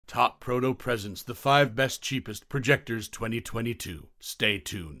Top Proto presents the 5 best cheapest projectors 2022. Stay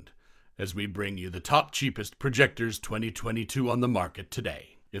tuned as we bring you the top cheapest projectors 2022 on the market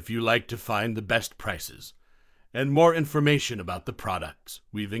today. If you like to find the best prices and more information about the products,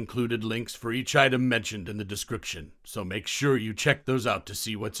 we've included links for each item mentioned in the description, so make sure you check those out to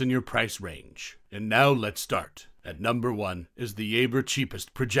see what's in your price range. And now let's start. At number 1 is the YABER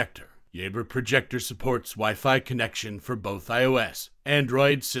Cheapest Projector. YABER Projector supports Wi-Fi connection for both iOS,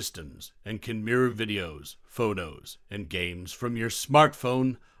 Android systems, and can mirror videos, photos, and games from your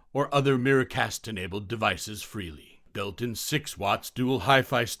smartphone or other Miracast-enabled devices freely. Built-in 6 watts dual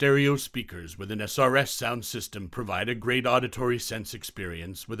hi-fi stereo speakers with an SRS sound system provide a great auditory sense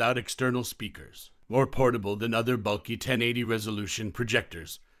experience without external speakers. More portable than other bulky 1080 resolution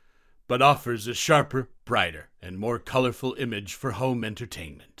projectors, but offers a sharper, brighter, and more colorful image for home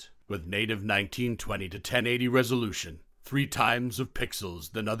entertainment. With native 1920 to 1080 resolution, 3 times of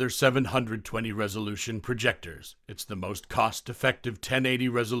pixels than other 720 resolution projectors, it's the most cost-effective 1080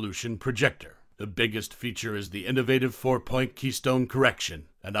 resolution projector. The biggest feature is the innovative 4-point keystone correction,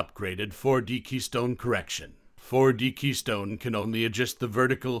 an upgraded 4D keystone correction. 4D keystone can only adjust the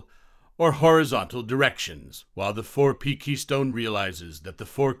vertical or horizontal directions, while the 4P keystone realizes that the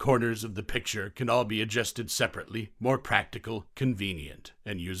 4 corners of the picture can all be adjusted separately, more practical, convenient,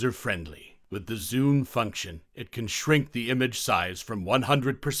 and user-friendly. With the zoom function, it can shrink the image size from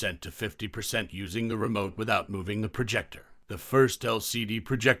 100% to 50% using the remote without moving the projector. The first LCD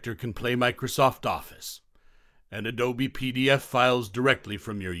projector can play Microsoft Office and Adobe PDF files directly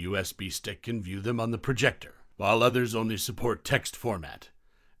from your USB stick and view them on the projector, while others only support text format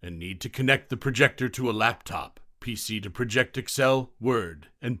and need to connect the projector to a laptop, PC to project Excel, Word,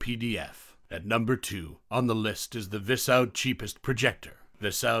 and PDF. At number 2 on the list is the VISOUD Cheapest Projector.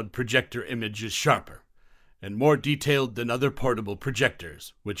 VISOUD projector image is sharper and more detailed than other portable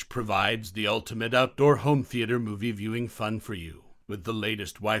projectors, which provides the ultimate outdoor home theater movie viewing fun for you. With the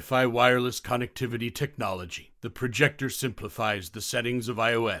latest Wi-Fi wireless connectivity technology, the projector simplifies the settings of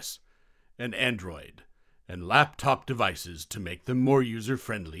iOS and Android and laptop devices to make them more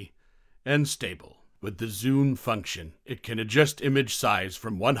user-friendly and stable. With the zoom function, it can adjust image size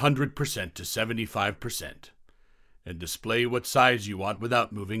from 100% to 75% and display what size you want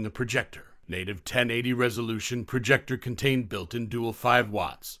without moving the projector. Native 1080 resolution projector contained built-in dual 5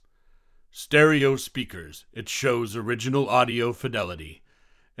 watts stereo speakers. It shows original audio fidelity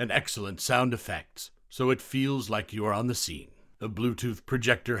and excellent sound effects, so it feels like you are on the scene. The Bluetooth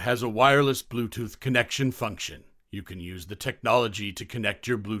projector has a wireless Bluetooth connection function. You can use the technology to connect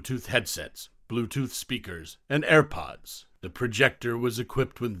your Bluetooth headsets, Bluetooth speakers, and AirPods. The projector was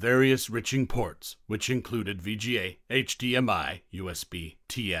equipped with various riching ports, which included VGA, HDMI, USB,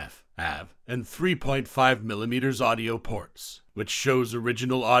 TF, AV, and 3.5mm audio ports, which shows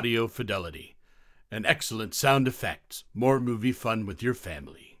original audio fidelity and excellent sound effects, more movie fun with your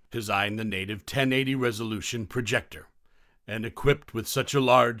family. Design the native 1080 resolution projector and equipped with such a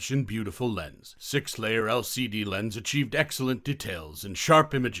large and beautiful lens. 6-layer LCD lens achieved excellent details and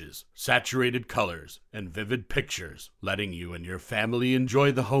sharp images, saturated colors, and vivid pictures, letting you and your family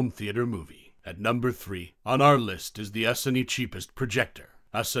enjoy the home theater movie. At number 3 on our list is the Ussunny Cheapest Projector.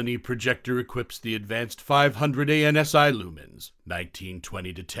 Ussunny projector equips the advanced 500 ANSI lumens,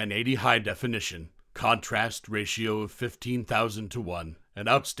 1920 to 1080 high definition, contrast ratio of 15,000 to 1, and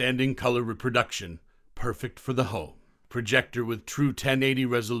outstanding color reproduction, perfect for the home. Projector with true 1080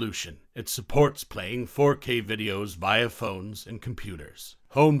 resolution. It supports playing 4K videos via phones and computers.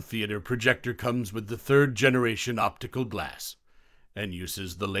 Home theater projector comes with the 3rd generation optical glass and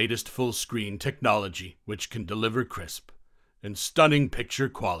uses the latest full screen technology, which can deliver crisp and stunning picture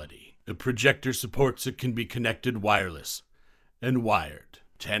quality. The projector supports it can be connected wireless and wired.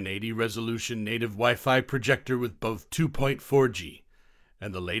 1080 resolution native Wi-Fi projector with both 2.4G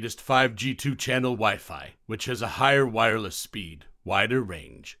and the latest 5G 2-channel Wi-Fi, which has a higher wireless speed, wider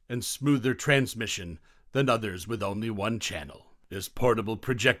range, and smoother transmission than others with only 1 channel. This portable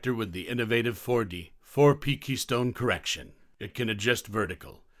projector with the innovative 4D, 4P keystone correction. It can adjust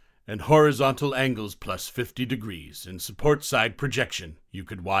vertical and horizontal angles plus 50 degrees and support side projection. You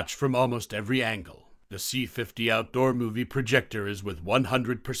could watch from almost every angle. The C50 outdoor movie projector is with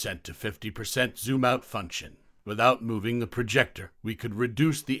 100% to 50% zoom out function. Without moving the projector, we could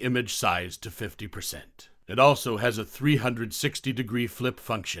reduce the image size to 50%. It also has a 360-degree flip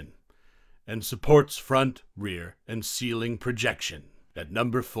function and supports front, rear, and ceiling projection. At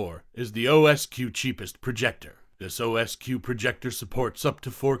number 4 is the OSQ Cheapest Projector. This OSQ projector supports up to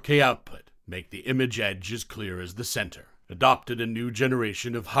 4K output. Make the image edge as clear as the center. adopted a new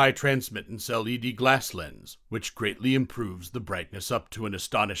generation of high-transmittance LED glass lens, which greatly improves the brightness up to an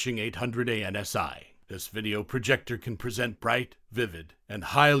astonishing 800 ANSI. This video projector can present bright, vivid, and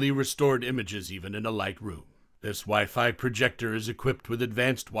highly restored images even in a light room. This Wi-Fi projector is equipped with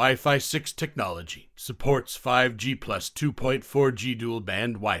advanced Wi-Fi 6 technology, supports 5G plus 2.4G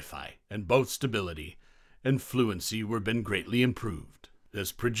dual-band Wi-Fi, and both stability and fluency were been greatly improved.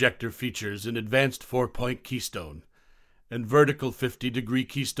 This projector features an advanced 4-point keystone and vertical 50-degree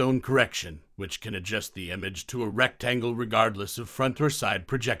keystone correction, which can adjust the image to a rectangle regardless of front or side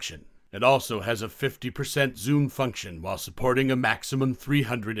projection. It also has a 50% zoom function while supporting a maximum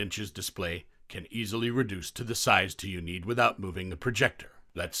 300 inches display, can easily reduce to the size you need without moving the projector.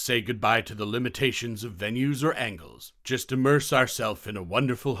 Let's say goodbye to the limitations of venues or angles. Just immerse ourselves in a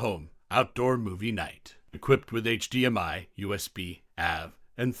wonderful home outdoor movie night. Equipped with HDMI, USB, AV,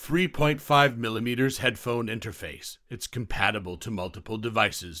 and 3.5mm headphone interface, it's compatible to multiple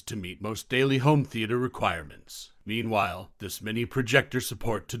devices to meet most daily home theater requirements. Meanwhile, this mini projector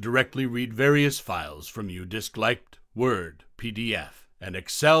supports to directly read various files from UDisc like Word, PDF, and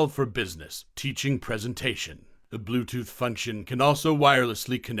Excel for business, teaching, presentation. The Bluetooth function can also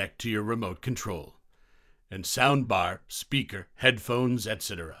wirelessly connect to your remote control. And soundbar, speaker, headphones,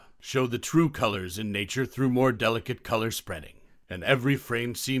 etc. show the true colors in nature through more delicate color spreading. And every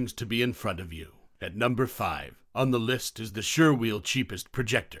frame seems to be in front of you. At number 5 on the list is the SureWheel Cheapest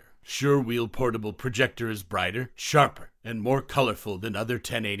Projector. SureWheel portable projector is brighter, sharper, and more colorful than other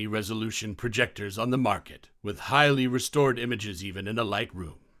 1080 resolution projectors on the market, with highly restored images even in a light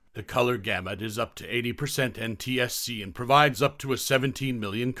room. The color gamut is up to 80% NTSC and provides up to a 17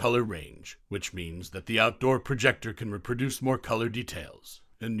 million color range, which means that the outdoor projector can reproduce more color details.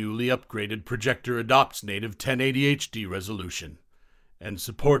 The newly upgraded projector adopts native 1080 HD resolution and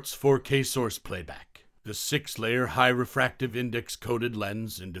supports 4K source playback. The 6-layer high refractive index coated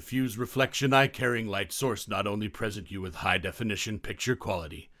lens and diffuse reflection eye-carrying light source not only present you with high-definition picture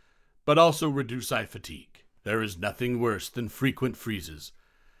quality, but also reduce eye fatigue. There is nothing worse than frequent freezes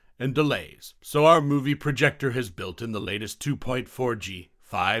and delays, so our movie projector has built in the latest 2.4G,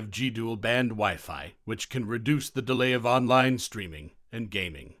 5G dual-band Wi-Fi, which can reduce the delay of online streaming and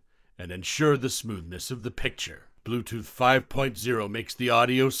gaming, and ensure the smoothness of the picture. Bluetooth 5.0 makes the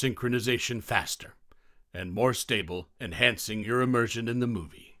audio synchronization faster and more stable, enhancing your immersion in the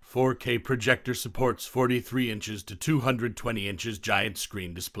movie. 4K projector supports 43 inches to 220 inches giant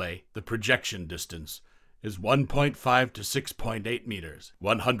screen display. The projection distance is 1.5 to 6.8 meters,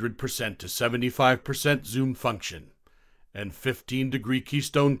 100% to 75% zoom function, and 15-degree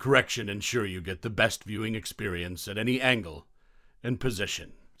keystone correction ensure you get the best viewing experience at any angle and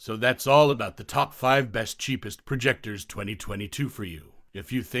position. So that's all about the top 5 best cheapest projectors 2022 for you.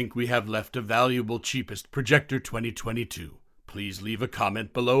 If you think we have left a valuable cheapest projector 2022, please leave a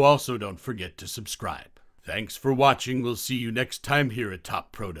comment below. Also, don't forget to subscribe. Thanks for watching. We'll see you next time here at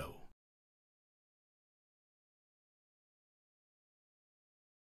Top Proto.